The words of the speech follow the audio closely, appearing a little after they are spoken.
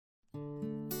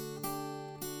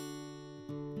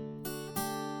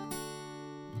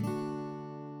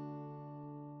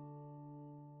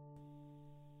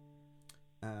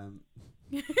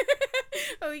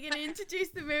Are we going to introduce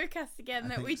the Miracast again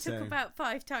that we took about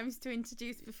 5 times to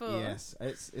introduce before? Yes,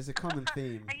 it's a common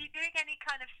theme. Are you doing any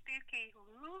kind of spooky?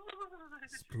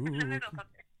 Spooky.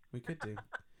 We could do.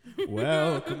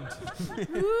 Welcome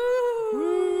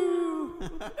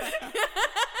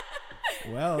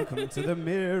Welcome to the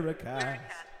Miracast.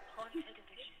 Haunted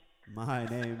edition. My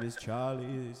name is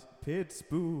Charlie's Pit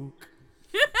Spook.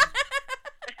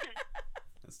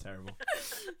 That's terrible.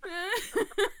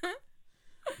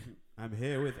 I'm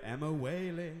here with Emma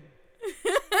Whaling.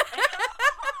 I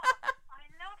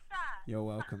love that. You're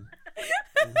welcome.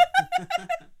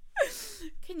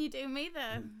 Can you do me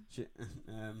though?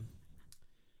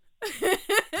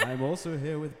 I'm also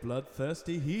here with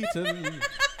bloodthirsty Heaton.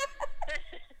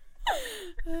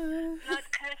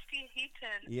 Kirsty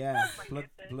Heaton. Yeah,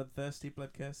 bloodthirsty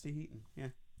Heaton.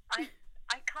 Yeah. I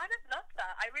kind of love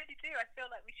that. I really do. I feel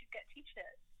like we should get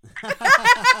t-shirts.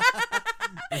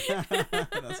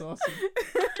 That's awesome.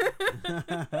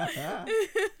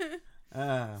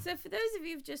 So for those of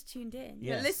you who've just tuned in,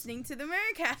 yes. you're listening to the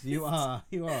Miracast. You are.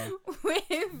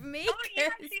 With me,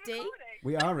 Kirsty.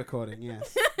 We are recording,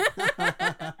 yes.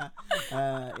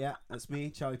 Yeah, that's me,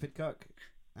 Charlie Pidcock.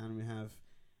 And we have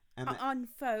Emma on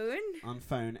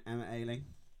phone, Emma Ayling.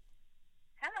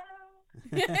 Hello.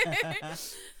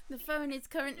 The phone is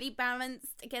currently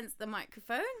balanced against the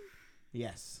microphone.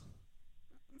 Yes.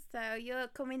 So you're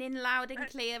coming in loud and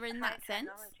clear in that sense.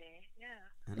 Yeah.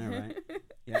 I know, right?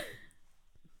 Yeah.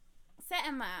 So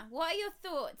Emma, what are your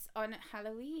thoughts on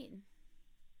Halloween?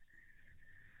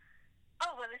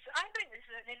 Oh, well, I think this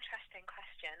is an interesting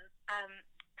question.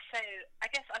 So I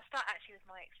guess I'll start actually with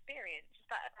my experience. Is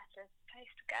that a better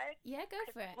place to go? Yeah, go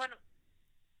for it.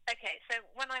 Okay, so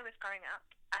when I was growing up,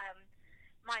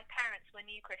 my parents were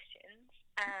new Christians,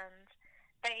 and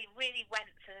they really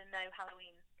went for the no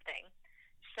Halloween thing.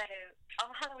 So our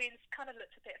Halloweens kind of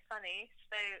looked a bit funny.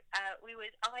 So we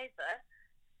would either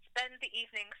spend the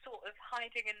evening sort of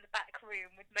hiding in the back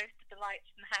room with most of the lights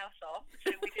in the house off,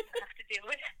 so we didn't have to deal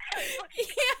with it.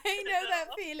 Yeah, I know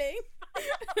that feeling.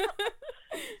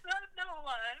 That's number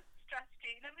one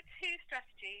strategy. Number two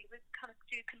strategy was kind of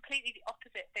do completely the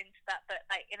opposite thing to that, but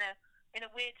like in a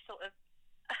weird sort of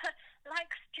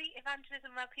like street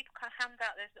evangelism where people kind of hand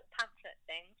out those little pamphlet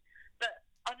things, but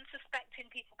unsuspecting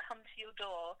people come to your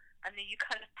door and then you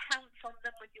kind of pounce on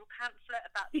them with your pamphlet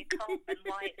about the occult and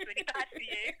why it's really bad for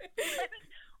you.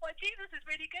 Well, Jesus is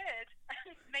really good.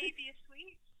 Maybe a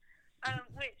sweet.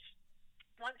 Which,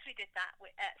 once we did that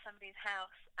at somebody's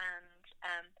house,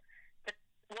 and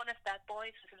one of their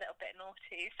boys was a little bit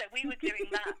naughty, so we were doing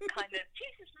that kind of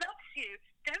Jesus loves you,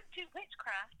 don't do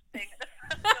witchcraft thing at the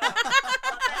front door.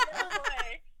 That little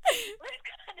boy was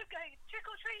kind of going trick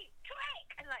or treat, trick,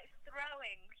 and like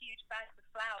throwing huge bags of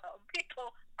flour on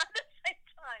people at the same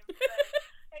time. So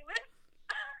it was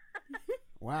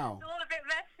wow. It's all a bit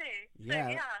messy.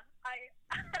 Yeah. So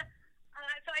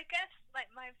so I guess like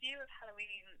my view of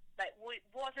Halloween like was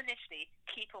initially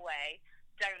keep away,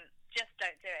 don't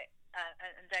do it.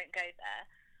 And don't go there.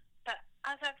 But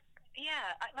as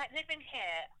like living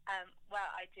here, where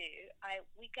I do,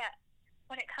 we get,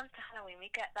 when it comes to Halloween,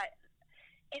 we get like,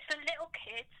 it's the little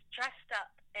kids dressed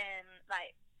up in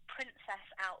like princess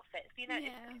outfits, you know,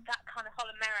 it's that kind of whole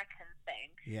American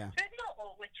thing. Yeah. So it's not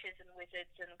all witches and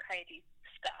wizards and crazy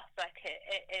stuff. Like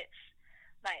it's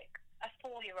like a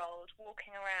 4-year-old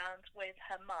walking around with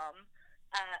her mum,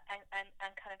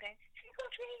 and kind of going, trick or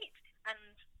treat,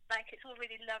 and like it's all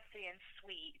really lovely and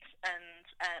sweet, and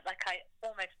like I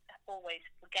almost always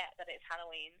forget that it's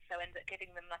Halloween, so I end up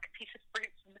giving them like a piece of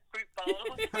fruit from the fruit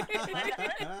bowl or something like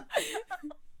that.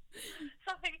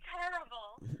 Something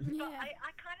terrible. Yeah. But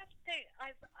I kind of think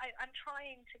I'm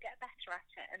trying to get better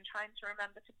at it and trying to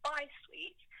remember to buy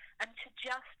sweets and to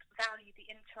just value the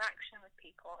interaction with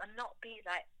people and not be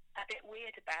like a bit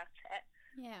weird about it.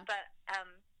 Yeah. But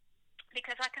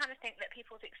because I kind of think that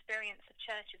people's experience of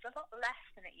church is a lot less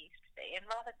than it used to be, and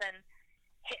rather than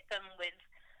hit them with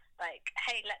like,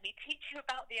 hey, let me teach you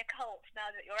about the occult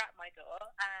now that you're at my door,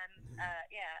 and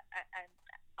and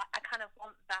I kind of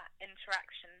want that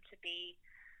interaction to be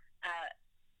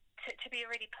to be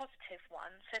a really positive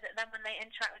one, so that then when they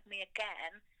interact with me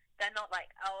again, they're not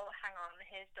like, oh, hang on,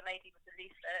 here's the lady with the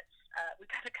leaflets, we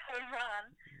better go and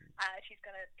run. She's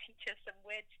going to teach us some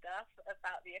weird stuff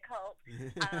about the occult.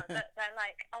 They're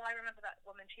like, oh, I remember that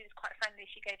woman. She was quite friendly.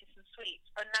 She gave us some sweets.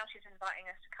 And now she's inviting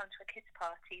us to come to a kids'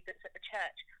 party that's at the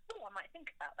church. Oh, I might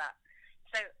think about that.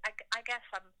 So I guess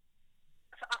I'm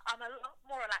a lot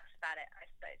more relaxed about it, I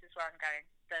suppose, is where I'm going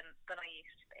than I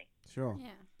used to be. Sure.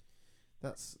 Yeah.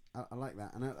 I like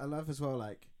that. And I love as well,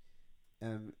 like,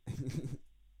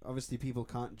 obviously people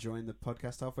can't join the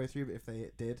podcast halfway through, but if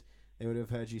they did, they would have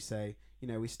heard you say,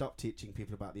 we stopped teaching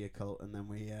people about the occult and then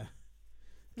we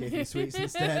gave them sweets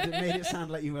instead. It made it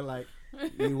sound like you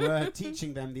were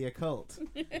teaching them the occult.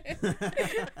 Well,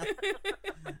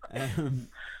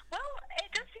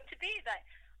 it does seem to be that,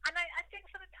 and I think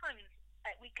sometimes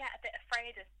we get a bit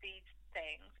afraid of these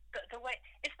things, but the way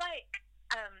it's like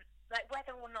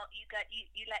whether or not you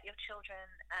let your children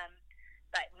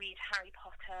read Harry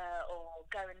Potter or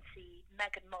go and see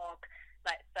Meghan Mogg,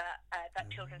 that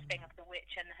children's thing of the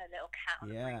witch and her little cat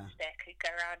on a broomstick who go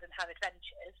around and have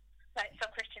adventures.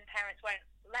 Some Christian parents won't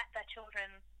let their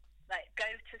children go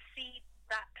to see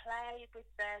that play with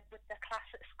the class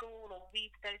at school or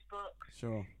read those books.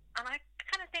 Sure. And I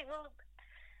kind of think, well,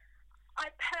 I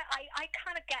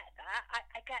kind of get that.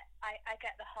 I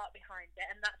get the heart behind it,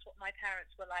 and that's what my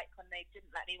parents were like when they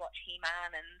didn't let me watch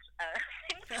He-Man and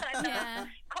things like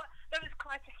that. There was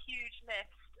quite a huge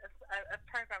list of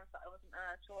programs that I wasn't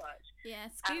allowed to watch. Yeah,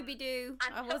 Scooby-Doo.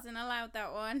 I wasn't allowed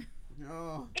that one.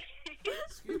 Oh,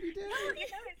 Scooby-Doo. Well,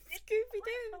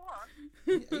 Scooby-Doo.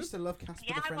 I used to love Casper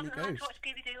the Friendly Ghost. Yeah, I wasn't allowed to Ghost. watch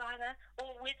Scooby-Doo either. Or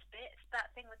Whiz Bits,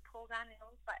 that thing with Paul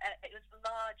Daniels. It was a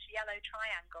large yellow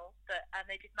triangle and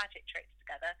they did magic tricks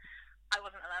together. I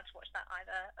wasn't allowed to watch that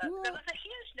either. There was a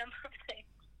huge number of things.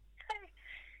 So,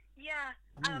 yeah.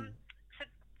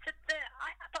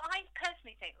 But I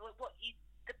personally think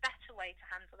the better way to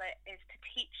handle it is to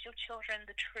teach your children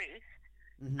the truth,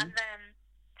 and then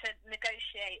to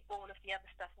negotiate all of the other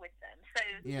stuff with them. So,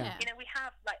 we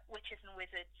have witches and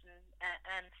wizards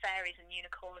and fairies and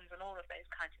unicorns and all of those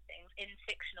kinds of things in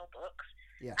fictional books.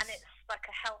 Yes. And it's like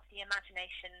a healthy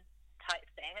imagination type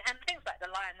thing. And things like The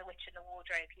Lion, the Witch and the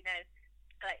Wardrobe, we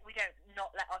don't not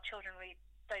let our children read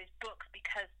those books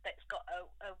because it's got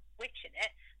a witch in it.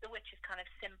 The witch is kind of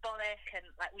symbolic, and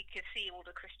we can see all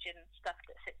the Christian stuff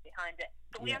that sits behind it.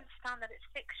 But we understand that it's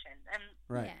fiction, and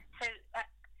so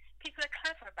people are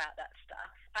clever about that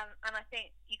stuff. And I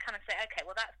think you kind of say, okay,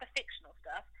 well that's the fictional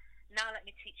stuff. Now let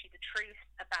me teach you the truth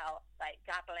about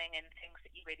dabbling in things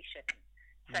that you really shouldn't.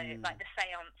 So the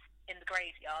seance in the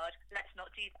graveyard, let's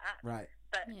not do that. Right.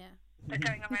 But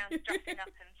going around dressing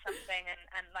up in something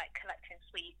and collecting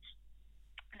sweets,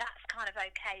 that's kind of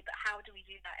okay, but how do we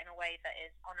do that in a way that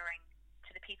is honouring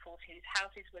to the people whose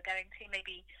houses we're going to?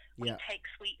 Maybe we take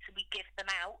sweets and we give them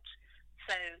out,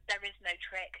 so there is no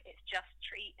trick, it's just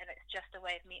treat, and it's just a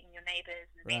way of meeting your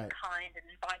neighbours and being kind and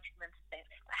inviting them to things.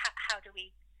 How do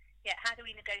we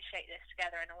negotiate this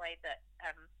together in a way that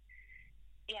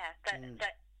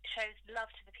that shows love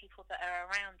to the people that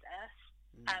are around us,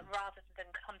 rather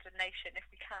than condemnation if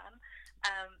we can,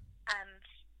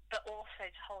 but also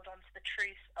to hold on to the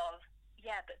truth of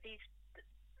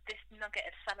this nugget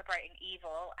of celebrating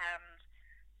evil and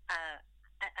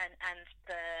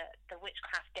the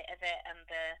witchcraft bit of it, and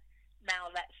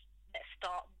now let's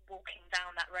start walking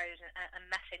down that road and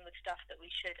messing with stuff that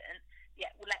we shouldn't.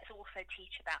 Let's also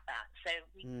teach about that. So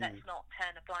let's not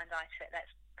turn a blind eye to it.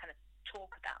 Let's kind of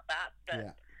talk about that,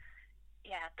 but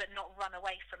but not run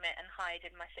away from it and hide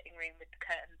in my sitting room with the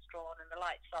curtains drawn and the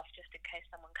lights off just in case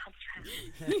someone comes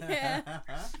round.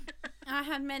 I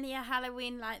had many a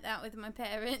Halloween like that with my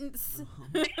parents.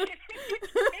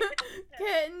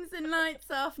 Curtains and lights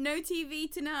off, no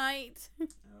TV tonight.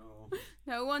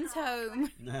 No one's home.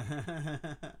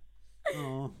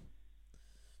 Oh,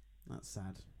 that's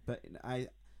sad. But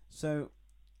so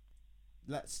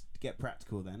let's get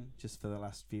practical then, just for the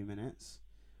last few minutes.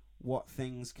 What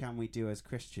things can we do as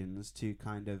Christians to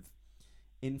kind of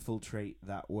infiltrate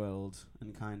that world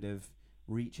and kind of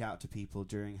reach out to people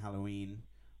during Halloween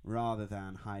rather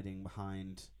than hiding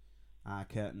behind our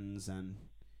curtains and,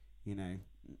 I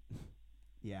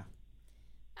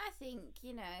think,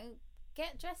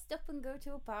 get dressed up and go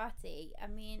to a party. I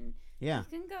mean, you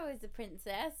can go as a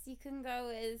princess, you can go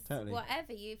as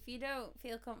whatever. If you don't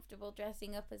feel comfortable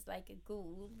dressing up as a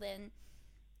ghoul, then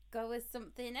go as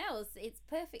something else. It's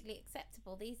perfectly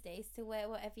acceptable these days to wear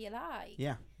whatever you like.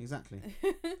 Yeah, exactly.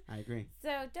 I agree.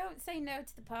 So don't say no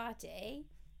to the party.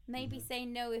 Maybe say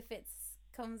no if it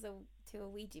comes to a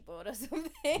Ouija board or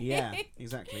something. Yeah,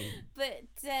 exactly. But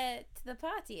to the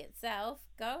party itself,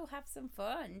 go have some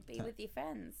fun. Be with your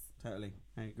friends. Totally,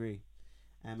 I agree.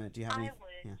 Emma, do you have any? I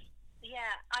would.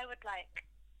 Yeah, I would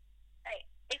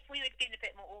if we had been a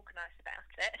bit more organised about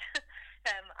it.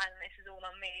 And this is all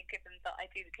on me, given that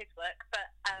I do the kids' work. But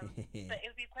it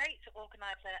would be great to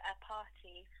organise a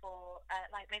party for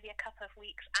maybe a couple of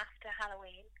weeks after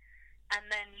Halloween, and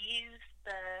then use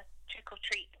the trick or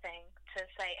treat thing to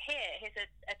say, here's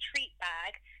a treat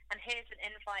bag, and here's an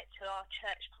invite to our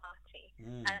church party,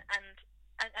 and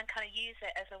kind of use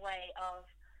it as a way of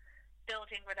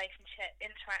building relationship,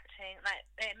 interacting. Like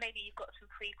maybe you've got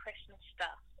some pre-Christmas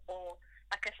stuff or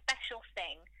like a special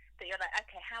thing that you're like,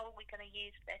 okay, how are we going to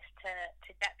use this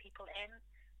to get people in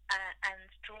and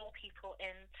draw people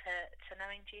into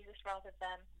knowing Jesus rather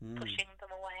than pushing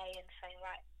them away and saying,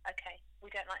 right, okay,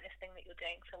 we don't like this thing that you're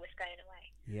doing, so we're staying away.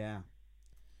 Yeah.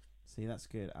 See, that's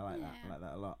good. I like that. I like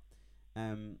that a lot.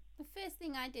 The first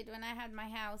thing I did when I had my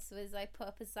house was I put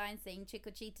up a sign saying trick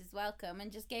or treaters welcome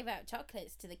and just gave out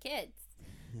chocolates to the kids.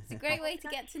 It's a great way to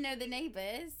get to know the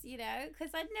neighbours, you know,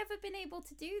 because I'd never been able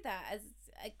to do that as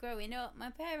growing up. My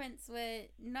parents were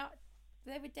not,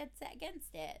 they were dead set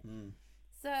against it.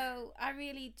 So I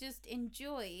really just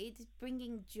enjoyed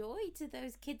bringing joy to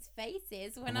those kids'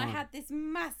 faces when I had this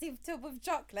massive tub of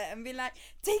chocolate and be like,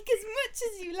 take as much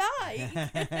as you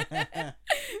like.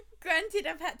 Granted,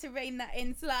 I've had to rein that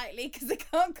in slightly because I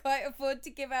can't quite afford to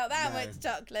give out that much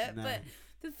chocolate. No. But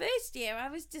the first year I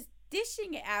was just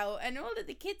dishing it out and all of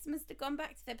the kids must have gone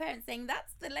back to their parents saying,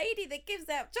 that's the lady that gives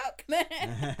out chocolate.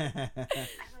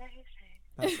 Amazing.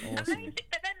 That's awesome. Amazing.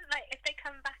 But then, like, if they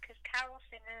come back as carol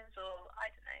singers or,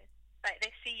 I don't know, like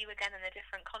they see you again in a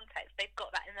different context, they've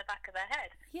got that in the back of their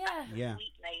head. Yeah. That's a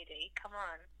sweet lady. Come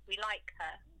on. We like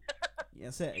her.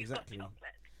 That's it, exactly.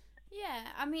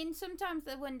 Yeah, I mean, sometimes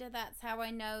I wonder that's how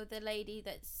I know the lady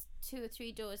that's 2 or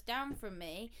 3 doors down from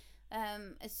me.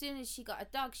 As soon as she got a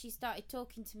dog, she started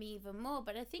talking to me even more.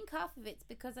 But I think half of it's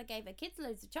because I gave her kids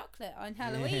loads of chocolate on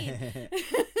Halloween.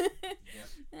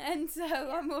 And so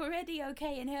I'm already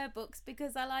okay in her books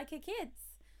because I like her kids.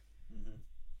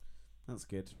 That's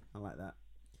good. I like that.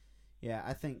 Yeah,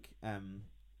 I think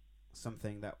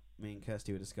something that me and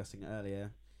Kirsty were discussing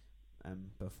earlier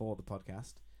before the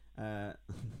podcast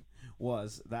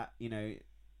was that, you know,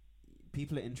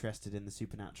 people are interested in the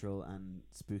supernatural and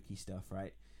spooky stuff,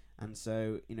 right? And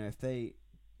so, you know, if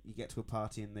you get to a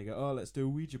party and they go, oh, let's do a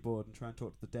Ouija board and try and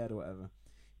talk to the dead or whatever,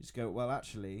 you just go, well,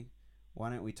 actually, why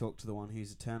don't we talk to the one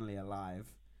who's eternally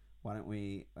alive? Why don't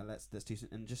we, let's do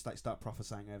something, and just like start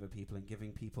prophesying over people and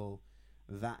giving people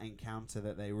that encounter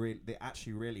that they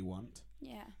actually really want.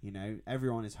 Yeah. You know,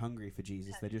 everyone is hungry for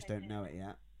Jesus. They just don't know it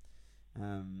yet.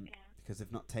 Because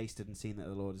they've not tasted and seen that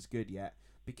the Lord is good yet.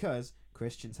 Because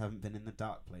Christians haven't been in the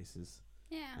dark places.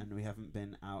 Yeah. And we haven't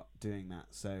been out doing that.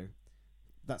 So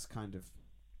that's kind of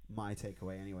my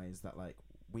takeaway anyway, is that like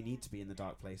we need to be in the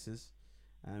dark places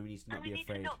and we need to not be afraid.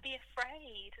 We need to not be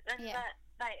afraid. And that,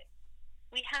 like,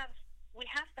 we have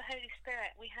the Holy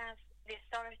Spirit, we have the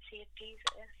authority of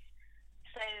Jesus.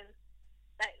 So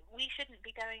like we shouldn't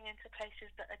be going into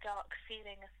places that are dark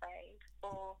feeling afraid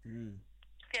or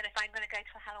feel if I'm going to go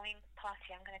to a Halloween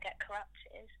party I'm going to get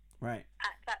corrupted. Right.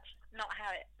 That's not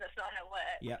how it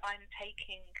works. Yep. I'm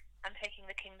taking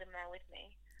the kingdom there with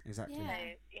me. Exactly. Yeah. So,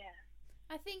 yeah.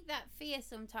 I think that fear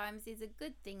sometimes is a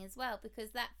good thing as well,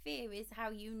 because that fear is how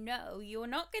you know you're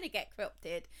not going to get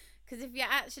corrupted. Because if you're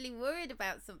actually worried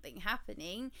about something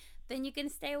happening, then you're going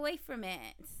to stay away from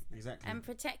it. Exactly. And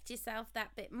protect yourself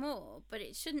that bit more. But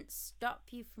it shouldn't stop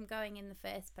you from going in the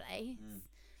first place.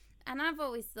 And I've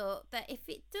always thought that if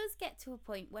it does get to a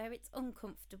point where it's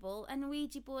uncomfortable and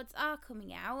Ouija boards are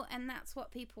coming out and that's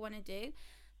what people want to do,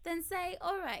 then say,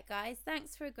 all right, guys,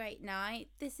 thanks for a great night.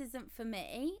 This isn't for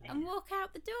me. And walk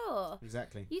out the door.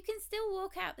 Exactly. You can still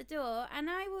walk out the door.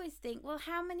 And I always think, well,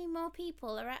 how many more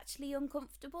people are actually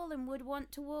uncomfortable and would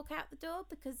want to walk out the door?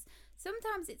 Because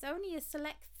sometimes it's only a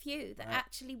select few that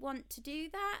actually want to do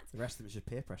that. The rest of them is just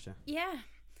peer pressure. Yeah.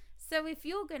 So if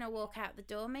you're going to walk out the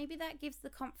door, maybe that gives the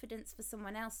confidence for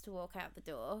someone else to walk out the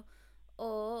door.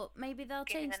 Or maybe they'll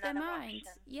change their mind.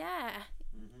 Yeah.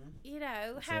 You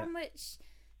know, how much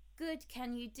good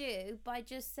can you do by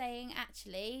just saying,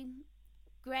 actually,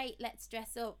 great, let's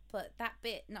dress up, but that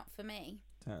bit not for me.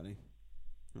 Totally.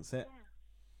 That's it.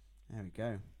 There we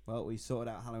go. Well, we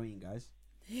sorted out Halloween, guys.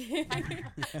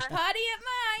 Party at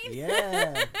mine.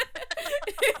 Yeah.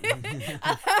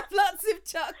 I'll have lots of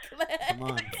chocolate. Come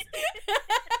on.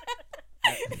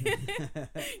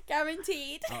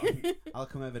 Guaranteed. I'll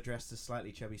come over dressed as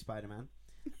slightly chubby Spider-Man.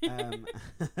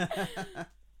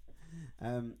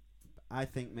 I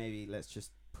think maybe let's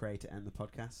just pray to end the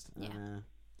podcast.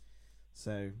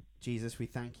 So, Jesus, we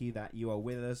thank you that you are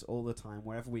with us all the time,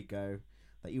 wherever we go,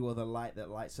 that you are the light that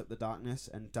lights up the darkness,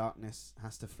 and darkness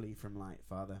has to flee from light,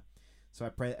 Father. So I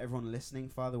pray that everyone listening,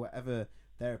 Father, whatever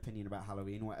their opinion about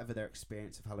Halloween, whatever their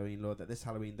experience of Halloween, Lord, that this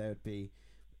Halloween they would be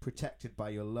protected by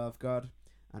your love, God,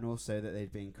 and also that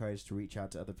they'd be encouraged to reach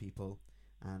out to other people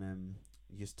and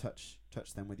just touch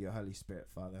them with your Holy Spirit,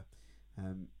 Father,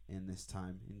 in this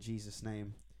time. In Jesus'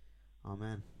 name,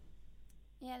 amen.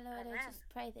 Yeah, Lord, I just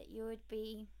pray that you would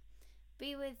be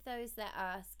be with those that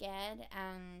are scared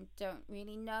and don't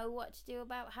really know what to do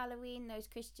about Halloween, those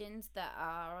Christians that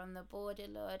are on the border,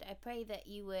 Lord. I pray that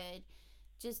you would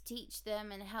just teach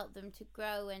them and help them to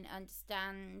grow and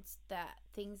understand that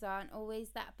things aren't always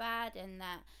that bad and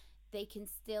that they can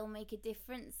still make a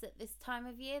difference at this time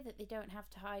of year, that they don't have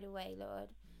to hide away, Lord.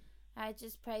 I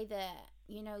just pray that,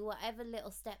 you know, whatever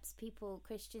little steps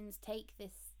Christians take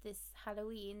this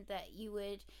Halloween, that you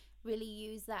would really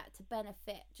use that to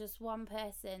benefit just one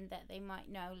person that they might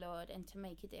know, Lord, and to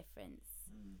make a difference.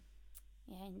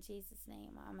 Yeah, in Jesus'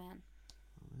 name, amen.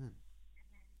 Amen.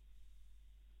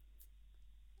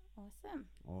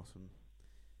 Awesome.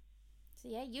 So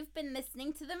yeah, you've been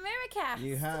listening to the Miracast.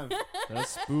 You have. The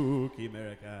spooky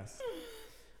Miracast.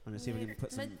 I'm going to see if we can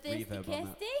put some reverb Kirsty.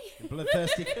 on that.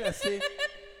 Bloodthirsty Kirsty.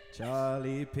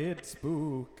 Charlie Pitt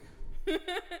Spook.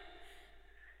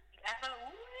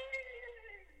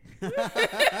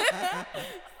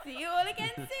 See you all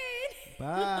again soon.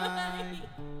 Bye.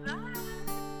 Bye.